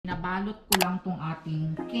binabalot ko lang tong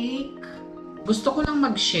ating cake. Gusto ko lang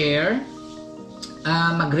mag-share.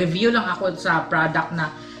 Mag-review lang ako sa product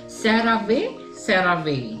na CeraVe.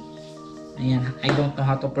 Ayan, I don't know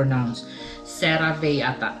how to pronounce. CeraVe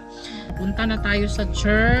ata. Punta na tayo sa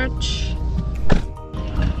church.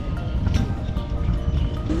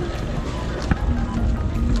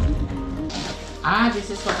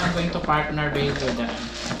 This is what I'm going to partner with.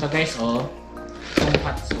 So guys,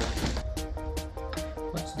 tonkatsu.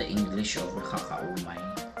 What's the English of kakaumay?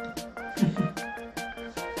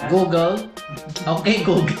 Google. Okay,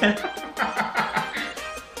 Google.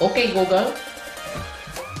 Okay, Google.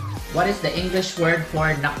 What is the English word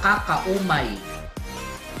for nakakaumay?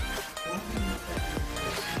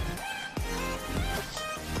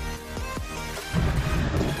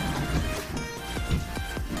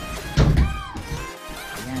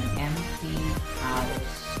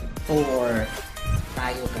 Tour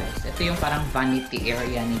tayo guys. Ito yung parang vanity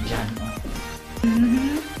area ni John.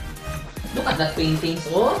 Look at that paintings.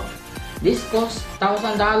 This costs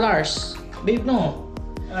 $1,000. Babe, no.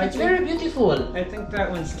 It's very beautiful. I think that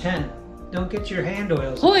one's 10. Don't get your hand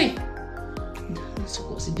oils. Hoy!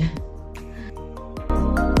 Suko si John.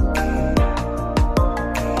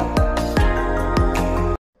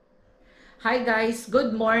 Hi guys,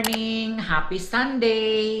 good morning. Happy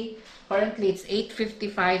Sunday. Currently, it's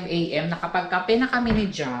 8:55 AM. Nakapagkape na kami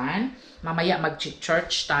ni John. Mamaya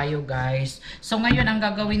mag-church tayo, guys. So, ngayon, ang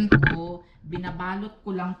gagawin ko, binabalot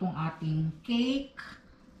ko lang tong ating cake.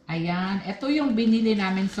 Ayan. Ito yung binili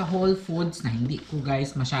namin sa Whole Foods na hindi ko,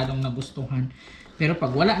 guys, masyadong nagustuhan. Pero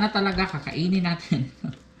pag wala na talaga, kakainin natin.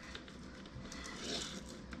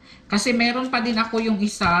 Kasi meron pa din ako yung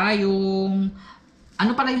isa, yung,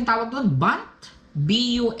 ano pala yung tawag doon? Bundt?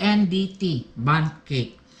 B-U-N-D-T. Bundt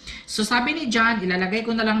cake. So, sabi ni John, ilalagay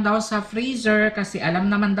ko na lang daw sa freezer kasi alam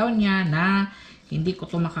naman daw niya na hindi ko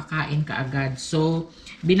ito makakain kaagad. So,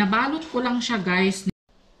 binabalot ko lang siya, guys.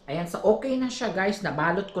 Ayan, so okay na siya, guys.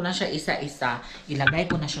 Nabalot ko na siya isa-isa. Ilagay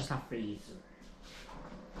ko na siya sa freezer.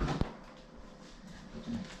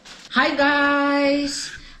 Hi, guys!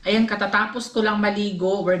 Ayan, katatapos ko lang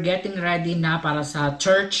maligo. We're getting ready na para sa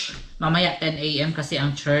church. Mamaya 10 AM kasi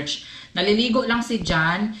ang church. Naliligo lang si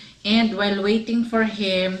John. And while waiting for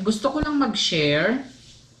him, gusto ko lang mag-share.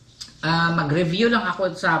 Mag-review lang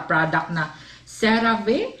ako sa product na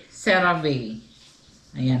CeraVe.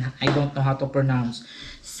 Ayan, I don't know how to pronounce.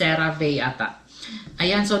 CeraVe ata.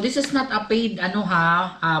 Ayan, so this is not a paid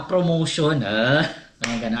promotion.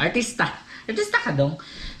 Artista ka dong.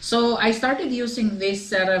 So, I started using this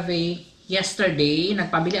CeraVe yesterday.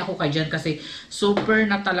 Nagpabili ako kay Jan kasi super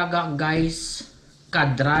na talaga, guys,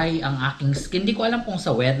 ka-dry ang aking skin. Hindi ko alam kung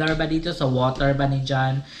sa weather ba dito, sa water ba ni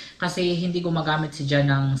Jan. Kasi hindi gumagamit si Jan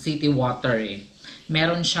ng city water eh.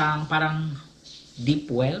 Meron siyang parang deep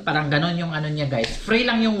well. Parang ganon yung ano niya, guys. Free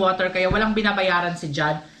lang yung water kaya walang binabayaran si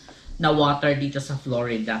Jan na water dito sa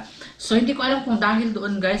Florida. So hindi ko alam kung dahil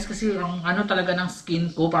doon, guys, kasi ang ano talaga ng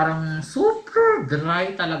skin ko parang super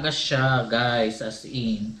dry talaga siya, guys, as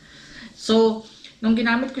in. So nung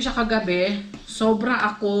ginamit ko siya kagabi, sobra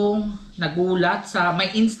akong nagulat sa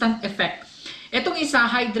may instant effect. Itong isa,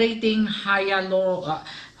 hydrating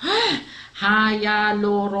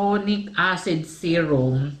hyaluronic acid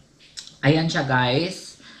serum. Ayan siya,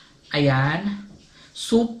 guys. Ayan.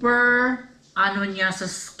 Super, ano niya sa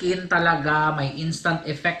skin talaga. May instant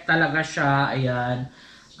effect talaga siya. Ayan.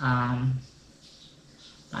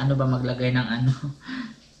 Ano ba maglagay ng ano?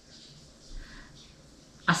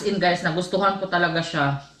 As in, guys, nagustuhan ko talaga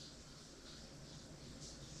siya.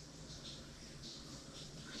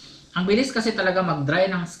 Ang bilis kasi talaga mag-dry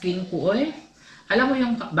ng skin ko, eh. Alam mo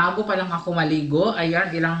yung bago pa lang ako maligo,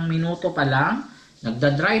 ayan, ilang minuto pa lang,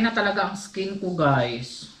 nagda-dry na talaga ang skin ko,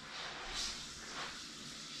 guys.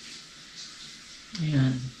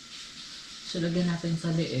 Ayan. So, lagyan natin sa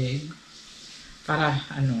leeg. Para,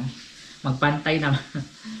 ano, magpantay na.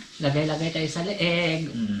 Lagay-lagay tayo sa leeg.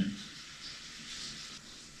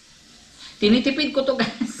 Tinitipid ko to,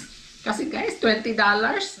 guys. Kasi, guys, $20.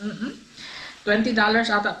 $20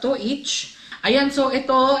 ata to each. Ayan, so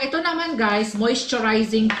ito naman, guys,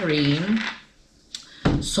 moisturizing cream.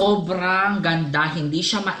 Sobrang ganda. Hindi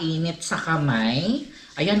siya mainit sa kamay.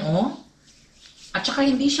 Ayan, oh. At saka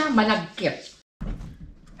hindi siya malagkit.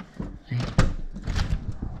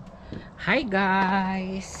 Hi,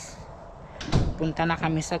 guys. Punta na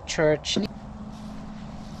kami sa church.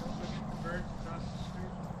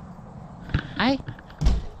 Ay,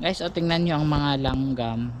 guys, tingnan nyo ang mga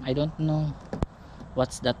langgam. I don't know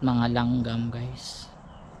what's that mga langgam, guys.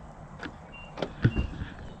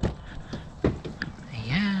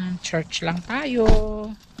 Ayan, church lang tayo.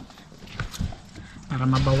 para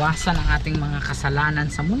mabawasan ang ating mga kasalanan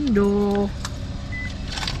sa mundo.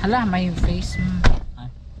 Hala, may face mo. Ah,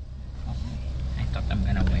 okay. I thought I'm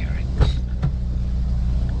gonna wear it.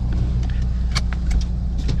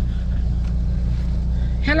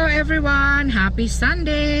 Hello everyone! Happy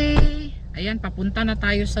Sunday! Ayan, papunta na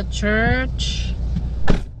tayo sa church.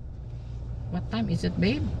 What time is it,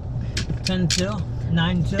 babe? 10 till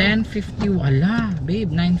 9 till 10:50. Ala,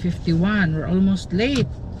 babe, 9:51. We're almost late.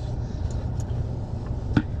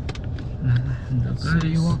 so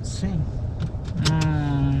you won't sing.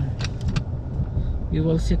 We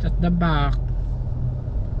will sit at the back.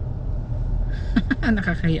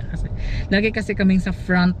 Nakakaya kasi. Lagi kasi kaming sa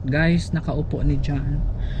front, guys, nakaupo ni John.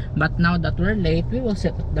 But now that we're late, we will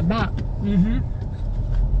sit at the back.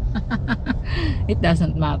 It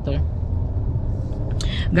doesn't matter.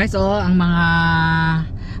 Guys, oh, ang mga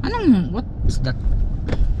what's that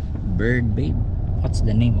bird, babe? What's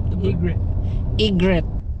the name of the bird? Egret. Egret.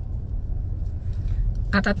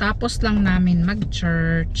 Katatapos lang namin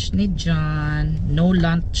mag-church ni John. No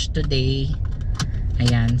lunch today.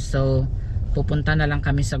 Ayan, so pupunta na lang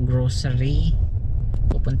kami sa grocery.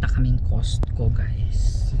 Pupunta kaming Costco,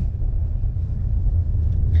 guys.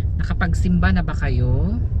 Nakapagsimba na ba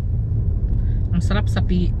kayo? Ang sarap sa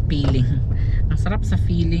feeling. Ang sarap sa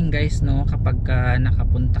feeling, guys, no, kapag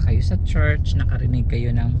nakapunta kayo sa church, nakarinig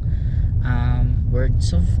kayo ng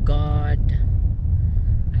words of God.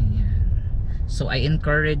 Ayan. So I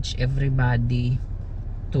encourage everybody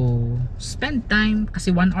to spend time,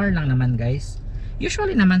 kasi 1 hour lang naman, guys.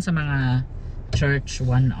 Usually naman sa mga church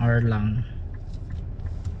 1 hour lang.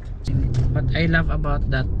 What I love about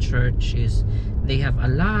that church is they have a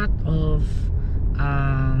lot of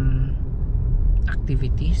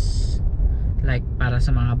activities, like para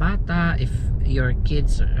sa mga bata. If your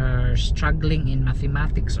kids are struggling in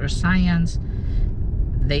mathematics or science,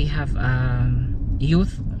 they have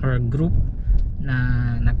youth or group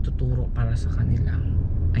na nagtuturo para sa kanila.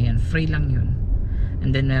 Ayan, free lang yun. And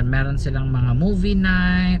then meron silang mga movie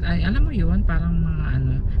night. Ay, alam mo yun, parang mga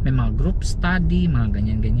may mga group study, mga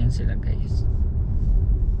ganyan-ganyan sila, guys.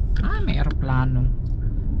 May aeroplano.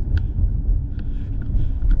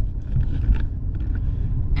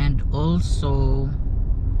 And also,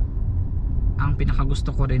 ang pinakagusto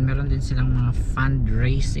ko rin, meron din silang mga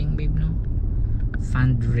fundraising, babe, no?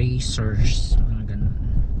 Fundraisers, mga ganun.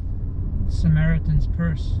 Samaritan's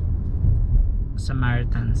Purse.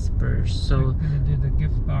 Samaritan's Purse. So, they're gonna do the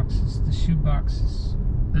gift boxes, the shoe boxes.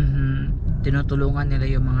 Tinutulungan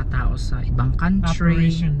nila yung mga tao sa ibang country.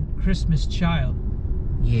 Operation Christmas Child.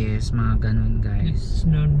 Yes, mga ganun, guys. It's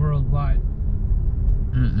known worldwide.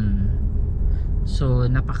 So,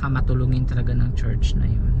 napaka-matulungin talaga ng church na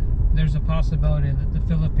yun. There's a possibility that the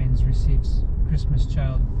Philippines receives Christmas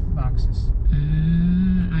Child boxes.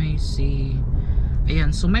 I see.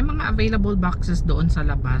 Ayan, so may mga available boxes doon sa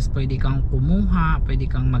labas. Pwede kang kumuha, pwede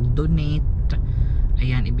kang mag-donate.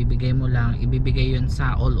 Ayan, ibibigay mo lang. Ibibigay yun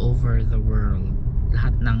sa all over the world.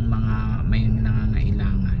 Lahat ng mga may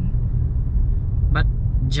nangangailangan. But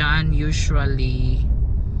John usually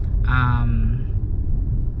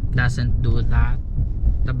doesn't do that,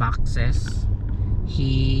 the boxes.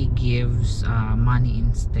 He gives money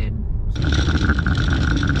instead.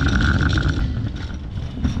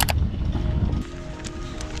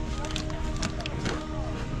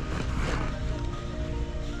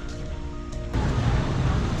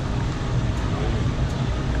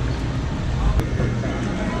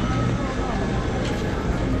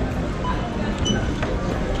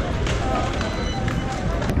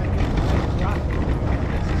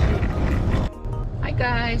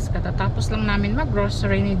 Guys, katatapos lang namin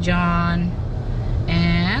mag-grocery ni John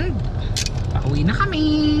and pauwi na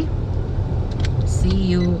kami.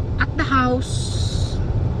 See you at the house.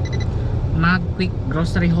 Mag-quick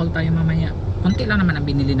grocery haul tayo mamaya. Konti lang naman ang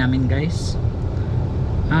binili namin, guys.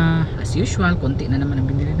 As usual, konti na naman ang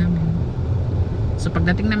binili namin. So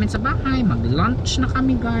pagdating namin sa bahay, mag-lunch na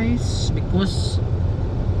kami, guys, because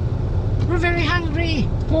we're very hungry.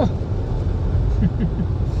 Oh.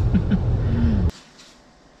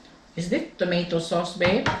 Is this tomato sauce,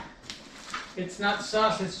 babe? It's not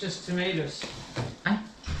sauce, it's just tomatoes. Ay,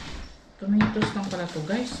 tomatoes lang pala to,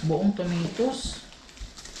 guys. Buong tomatoes.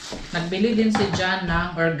 Nagbili din si John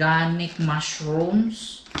ng organic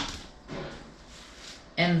mushrooms.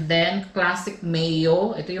 And then, classic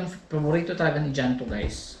mayo. Ito yung paborito talaga ni John to,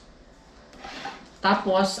 guys.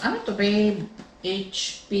 Tapos, ano to, babe?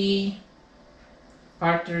 HP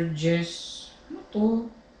cartridges. Ano to?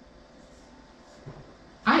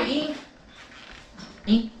 Ay, ink.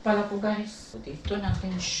 Ink pala po, guys. So, dito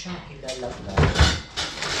natin siya ilalagay.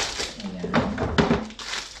 Ayan.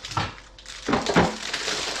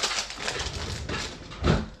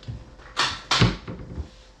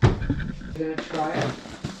 gonna try it?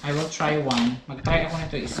 I will try one. Mag-try ako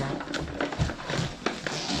nito isa.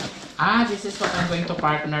 This is what I'm going to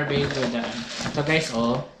partner babe with. Ito guys,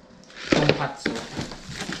 tonkatsu.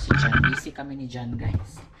 Si Jan, busy kami ni Jan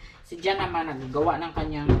guys. Si Jan naman naggawa ng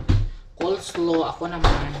kanyang coleslaw. Ako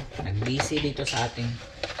naman nag-busy dito sa ating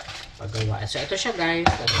paggawa. So ito siya guys.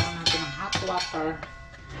 Gagawin natin ng hot water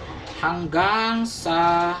hanggang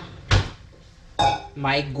sa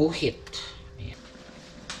may guhit. Ayan.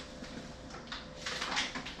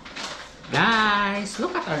 Guys,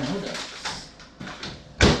 look at our noodles.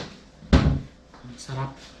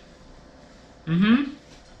 Sarap.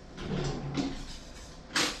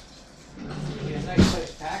 Yeah,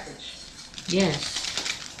 nice package. Yes.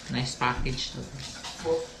 Nice package to.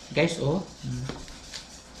 Guys,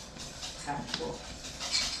 Half full.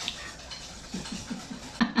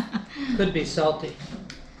 Could be salty.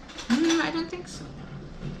 I don't think so.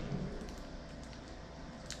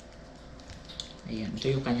 Ayan,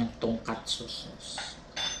 ito yung kanyang tonkatsu sauce.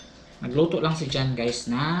 Nagluto lang si Jan guys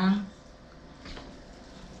ng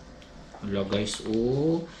wala guys,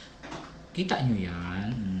 kita nyo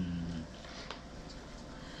yan.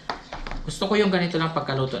 Gusto ko yung ganito lang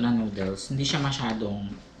pagkaluto ng noodles. Hindi siya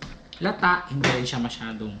masyadong lata, hindi rin siya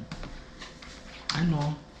masyadong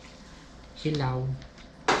hilaw.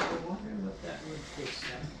 I wonder what that would taste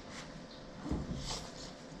like.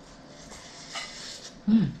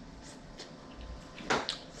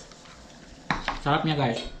 Sarap niya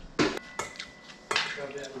guys. Try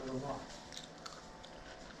that a little more.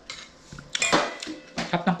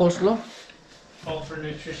 Sarap ng coleslaw. All for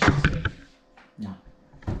nutrition's sake. Yeah.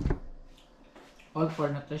 All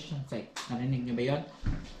for nutrition's sake. Narinig niyo ba yun?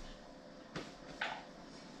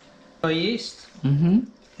 Yeast Mm-hmm.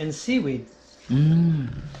 and seaweed.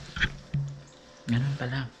 Ganun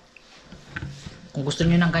pala. Kung gusto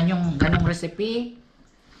niyo ng ganyong recipe,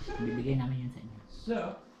 bibigay namin yun sa inyo. So,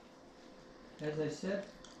 as I said,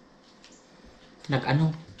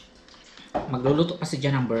 Magluluto kasi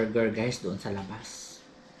dyan ng burger guys doon sa labas.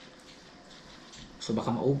 So baka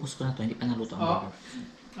maubos ko na to, hindi pa naluto ang burger.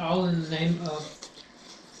 all in the name of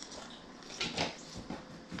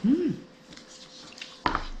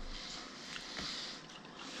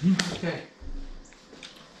okay.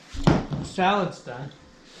 Salad's done.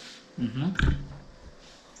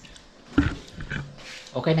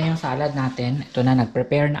 Okay na yung salad natin. Ito na,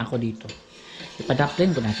 nag-prepare na ako dito.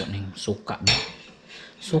 Ipadaplin ko na ito ng suka.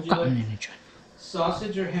 Suka na nyo dyan.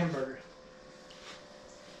 Sausage or hamburger?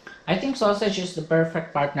 I think sausage is the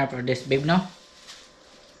perfect partner for this, babe, no?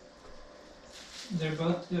 They're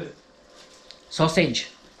both good.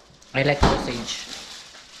 Sausage. I like sausage.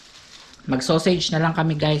 Mag-sausage na lang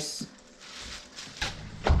kami, guys.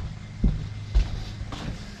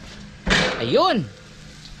 Ayun!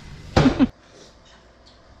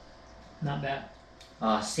 Not bad.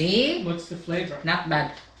 Oh, see? What's the flavor? Not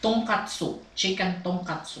bad. Tonkatsu. Chicken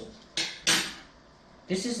tonkatsu.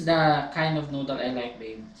 This is the kind of noodle I like,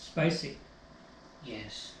 babe. Spicy.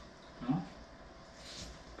 Yes. No?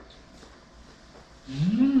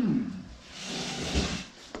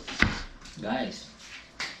 Guys.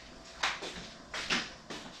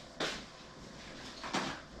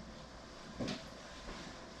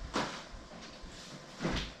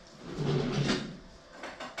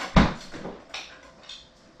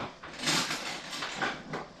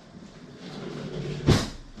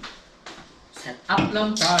 Set up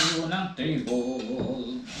lang tayo ng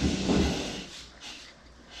table.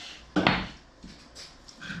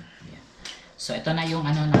 So, ito na yung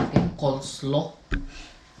natin, coleslaw.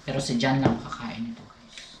 Pero si Jan lang kakain ito,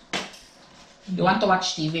 guys. You want to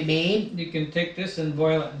watch TV, babe? You can take this and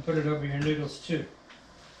boil it and put it over your noodles too.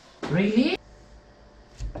 Really?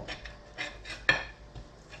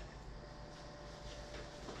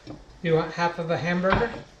 You want half of a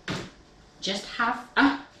hamburger? Just half.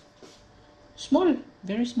 Small.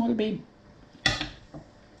 Very small, babe.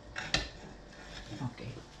 Okay.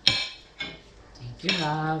 Thank you,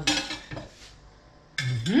 love.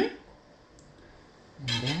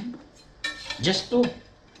 And then, just two.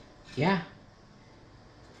 Yeah.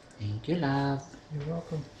 Thank you, love. You're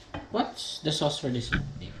welcome. What's the sauce for this one,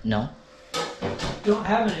 babe? No? Don't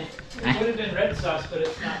have any. It would have been red sauce, but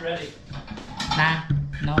it's not ready.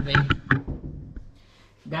 No, babe.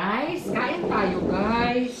 Guys, kain tayo,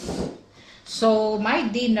 guys. So, my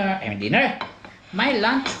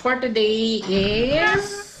lunch for today is,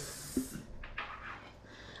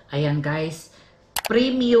 ayan guys,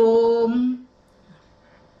 premium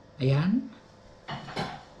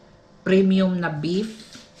na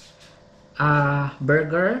beef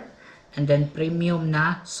burger, and then premium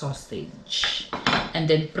na sausage,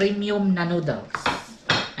 and then premium na noodles,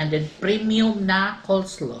 And then premium na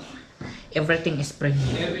coleslaw. Everything is premium.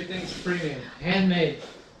 Everything's premium. Handmade.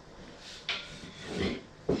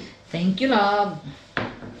 Thank you, love.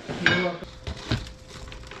 You're welcome.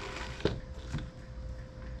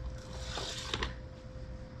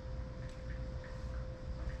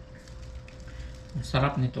 Ang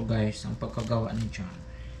sarap nito guys, ang pagkagawa ni John.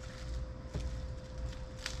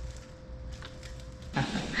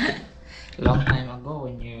 Long time ago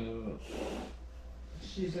when you...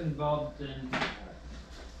 She's involved in,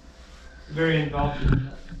 very involved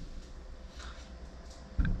in that.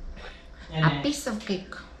 A piece of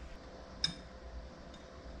cake.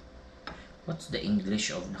 What's the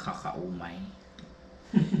English of nakakaumay?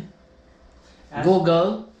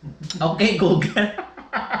 Google? Okay, Google.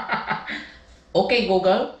 Okay,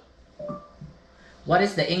 Google. What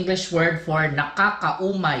is the English word for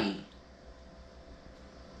nakakaumay?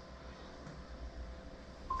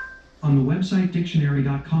 On the website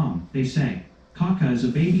dictionary.com, they say, "Caca is a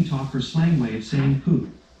baby talk or slang way of saying poop.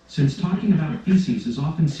 Since talking about feces is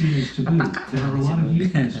often seen as taboo, there are a lot of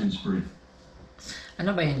euphemisms for it."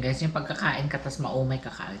 Ano ba yun guys? Yung pagkakain ka tas maumay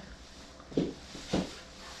kakain.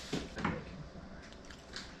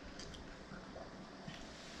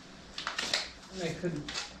 I couldn't.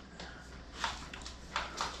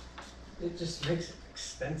 It just makes it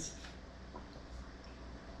expensive.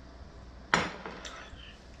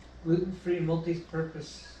 Gluten-free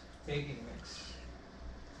multi-purpose baking mix.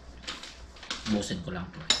 Busin ko lang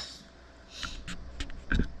to guys.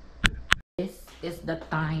 This is the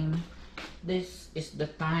time. This is the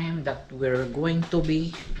time that we're going to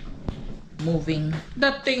be moving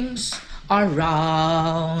the things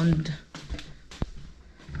around.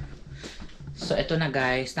 So, ito na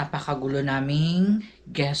guys. Napakagulo naming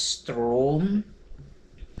guest room.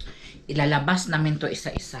 Ilalabas namin to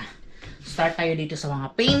isa-isa. Start tayo dito sa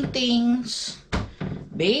mga paintings.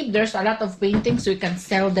 Babe, there's a lot of paintings. We can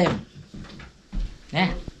sell them.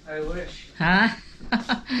 Yeah. I wish. Huh?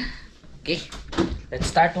 Okay. Let's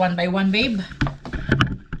start one by one, babe.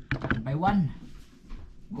 One by one.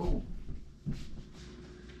 Go.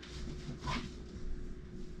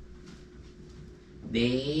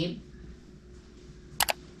 Babe.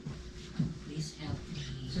 Please help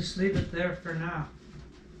me. Just leave it there for now.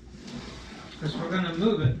 Because we're going to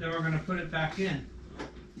move it, then we're going to put it back in.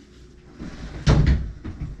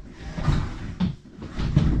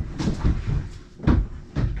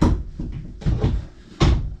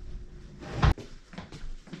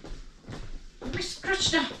 May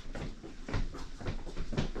scratch na.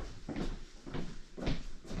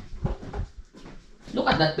 Look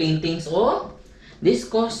at that paintings, oh. This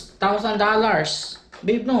cost $1,000.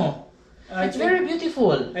 Babe, no. It's very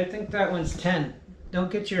beautiful. I think that one's 10. Don't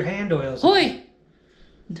get your hand oils. Hoy!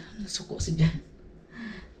 Nasuko si Jan.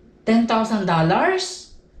 $10,000?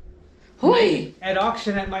 Hoy! At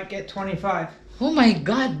auction, it might get 25. Oh my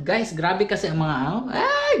God, guys, grabe kasi ang mga ano.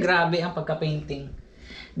 Ay, grabe ang pagka-painting.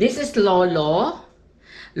 This is Lolo.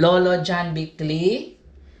 Lolo John Bickley.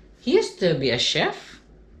 He used to be a chef.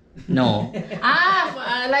 No.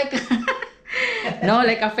 Like no,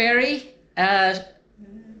 like a fairy.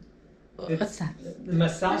 What's that? The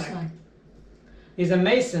Masonic. This one. He's a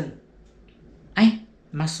mason. Ay,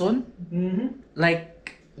 mason? Mm-hmm.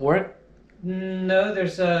 Like work? No,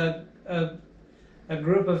 there's a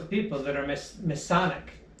group of people that are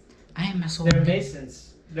Masonic. Ay, mason. They're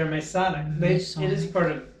masons. They're Masonic. It is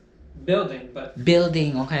part of building, but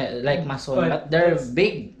Building, okay, like mason. But they're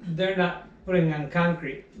big. they're not putting on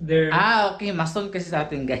concrete. They're Okay, mason kasi sa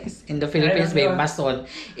atin, guys. In the Philippines, babe, mason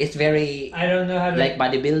is very I don't know how to like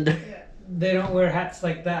bodybuilder. They don't wear hats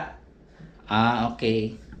like that.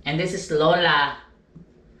 Okay. And this is Lola.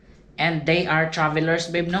 And they are travelers,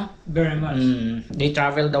 babe, no? Very much. They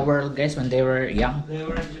traveled the world, guys, when they were young. They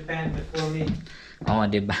were in Japan before me. Oo,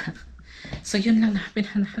 diba? So, yun lang na.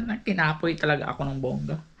 Kinapoy talaga ako ng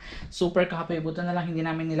bongga. Super kapoy. Buto na lang hindi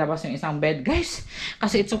namin nilabas yung isang bed, guys.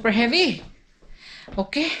 Kasi it's super heavy.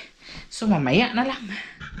 Okay. So, mamaya na lang.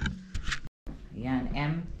 Ayan.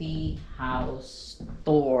 Empty house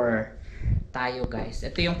tour tayo, guys.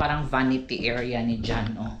 Ito yung parang vanity area ni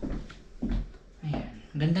John, oh. Ayan.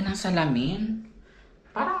 Ganda ng salamin.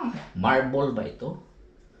 Parang marble ba ito?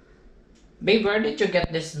 Babe, where did you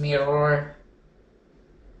get this mirror?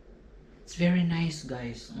 It's very nice,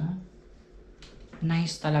 guys. Oh.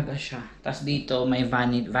 Nice talaga siya. Tapos dito, may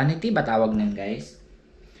vanity. Vanity ba tawag nun, guys?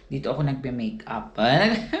 Dito ako nagpe-makeup.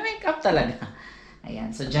 Makeup talaga.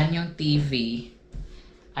 Ayan. So, dyan yung TV.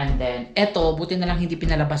 And then, eto, buti na lang hindi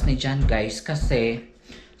pinalabas ni John, guys. Kasi,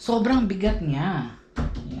 sobrang bigat niya.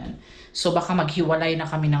 Ayan. So, baka maghiwalay na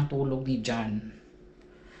kami ng tulog ni John.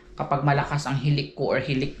 kapag malakas ang hilik ko or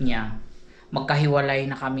hilik niya, magkahiwalay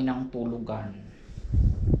na kami ng tulugan.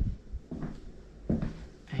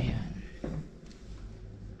 Ayan.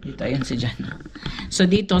 Dito, ayan si Jana. So,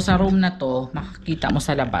 dito sa room na to, makikita mo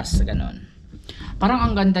sa labas, ganun. Parang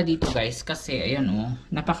ang ganda dito, guys, kasi, ayan oh,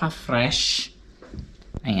 napaka-fresh.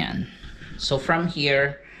 Ayan. So, from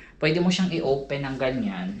here, pwede mo siyang i-open ng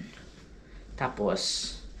ganyan.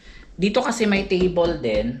 Tapos, dito kasi may table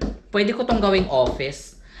din. Pwede ko tong gawing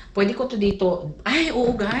office. Pwede ko to dito. Ay,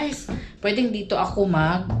 oo guys. Pwedeng dito ako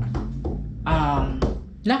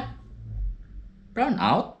brown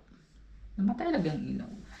out. Namatay lang yung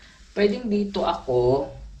ilaw. Pwedeng dito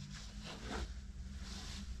ako.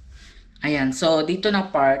 Ayan. So, dito na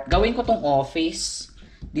part. Gawin ko tong office.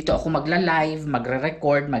 Dito ako magla-live,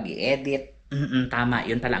 magre-record, mag-i-edit. Tama.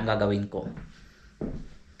 Yun pala ang gagawin ko.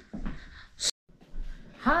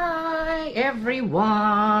 Hi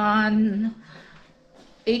everyone!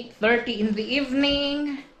 8:30 in the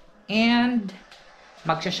evening and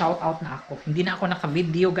magsha-shoutout na ako. Hindi na ako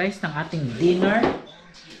naka-video guys ng ating dinner,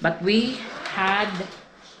 but we had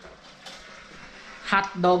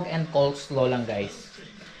hotdog and coleslaw lang guys.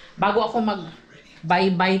 Bago ako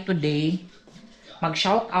mag-bye-bye today,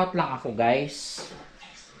 mag-shoutout lang ako guys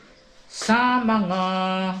sa mga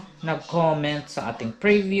nag-comment sa ating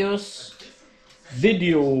previous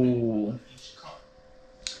video.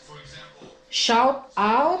 Shout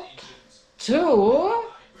out to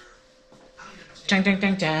Chang.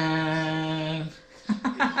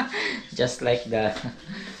 Just like the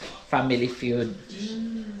Family Feud.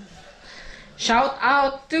 Shout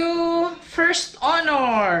out to First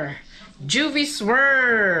Honor, Juvi's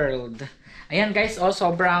World. Ayan guys, oh,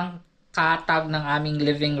 sobrang katag ng aming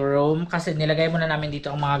living room kasi nilagay muna namin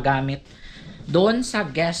dito ang mga gamit doon sa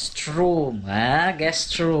guest room.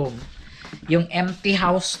 Guest room. Yung empty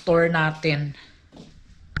house tour natin.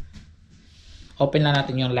 Open na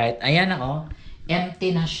natin yung light. Ayan na oh.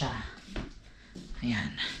 Empty na siya.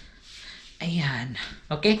 Ayan. Ayan.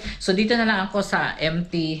 Okay? So, dito na lang ako sa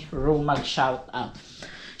empty room mag-shout out.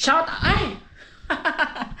 Shout out! Ay!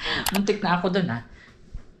 Muntik na ako dun ha.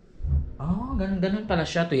 Oh, ganun pala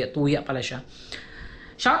siya. Tuya pala siya.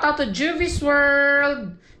 Shout out to Juvi's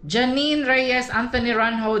World, Janine Reyes, Anthony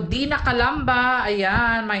Ranho, Dina Calamba,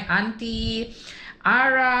 ayan, my auntie,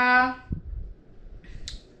 Ara,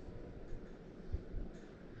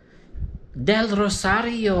 Del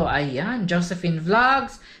Rosario, ayan, Josephine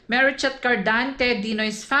Vlogs, Marichat Cardante,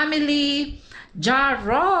 Dinoy's Family,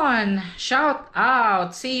 Jaron, shout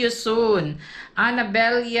out, see you soon,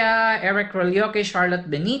 Annabelia, Eric Rolioque, Charlotte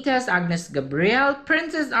Benitez, Agnes Gabriel,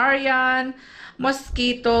 Princess Arian,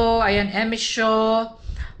 Mosquito, ayan, Emisho,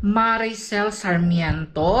 Maricel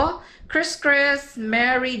Sarmiento, Chris,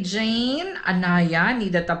 Mary Jane, Anaya,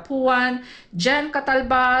 Nida Tapuan, Jen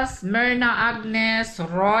Catalbas, Myrna Agnes,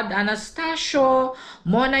 Rod Anastasio,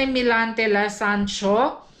 Monay Milante La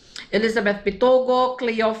Sancho, Elizabeth Pitogo,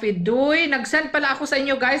 Cleofi Duy. Nag-send pala ako sa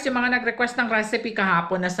inyo guys, yung mga nag-request ng recipe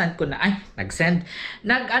kahapon, na-send ko na. Ay, nag-send.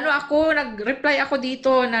 Nag-reply ako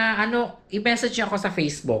dito na i-message niyo ako sa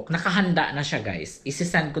Facebook. Nakahanda na siya guys.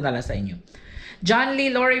 Isi-send ko na lang sa inyo. John Lee,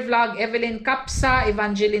 Lori Vlog, Evelyn Capsa,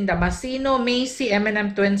 Evangeline Damasino, Macy,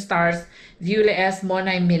 M&M Twin Stars, Viole S,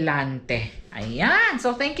 Monay Milante. Ayan.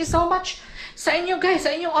 So, thank you so much sa inyo guys.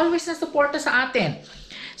 Sa inyong always na suporta sa atin.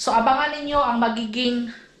 So, abangan ninyo ang magiging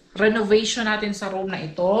renovation natin sa room na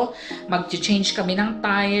ito. Mag-change kami ng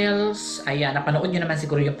tiles. Ayan, napanood nyo naman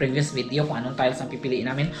siguro yung previous video kung anong tiles ang pipiliin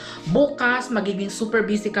namin. Bukas, magiging super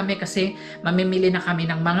busy kami kasi mamimili na kami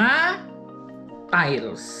ng mga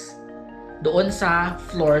tiles doon sa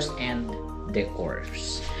floors and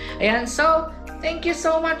decors. Ayan, so, thank you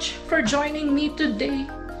so much for joining me today.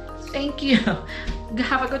 Thank you.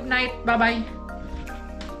 Have a good night. Bye-bye.